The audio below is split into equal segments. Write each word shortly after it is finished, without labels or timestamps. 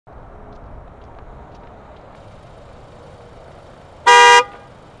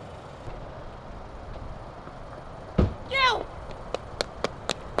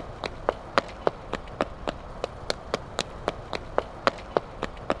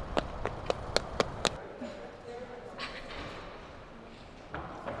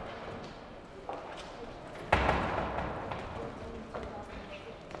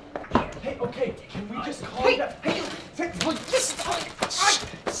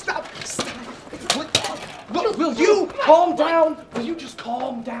will you calm down? Will you just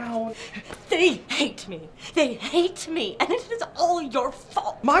calm down? They hate me. They hate me. And it is all your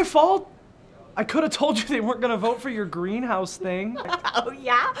fault. My fault? I could have told you they weren't gonna vote for your greenhouse thing. Oh,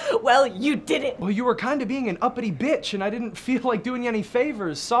 yeah? Well, you did it. Well, you were kind of being an uppity bitch, and I didn't feel like doing you any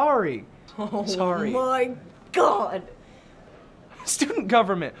favors. Sorry. Oh, Sorry. my God. Student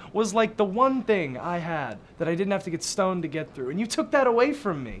government was like the one thing I had that I didn't have to get stoned to get through, and you took that away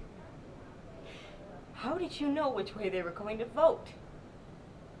from me. How did you know which way they were going to vote?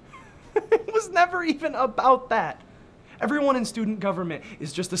 It was never even about that. Everyone in student government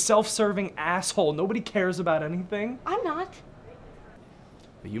is just a self-serving asshole. Nobody cares about anything. I'm not.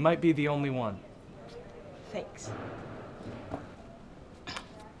 But you might be the only one. Thanks.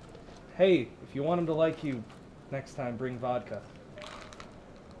 Hey, if you want him to like you, next time bring vodka.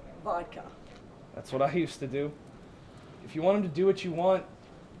 Vodka. That's what I used to do. If you want him to do what you want,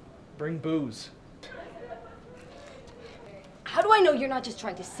 bring booze. How do I know you're not just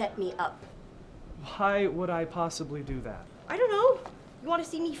trying to set me up? Why would I possibly do that? I don't know. You want to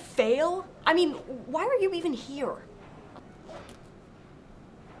see me fail? I mean, why are you even here?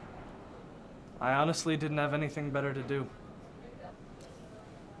 I honestly didn't have anything better to do.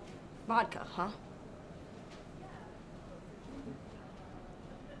 Vodka, huh?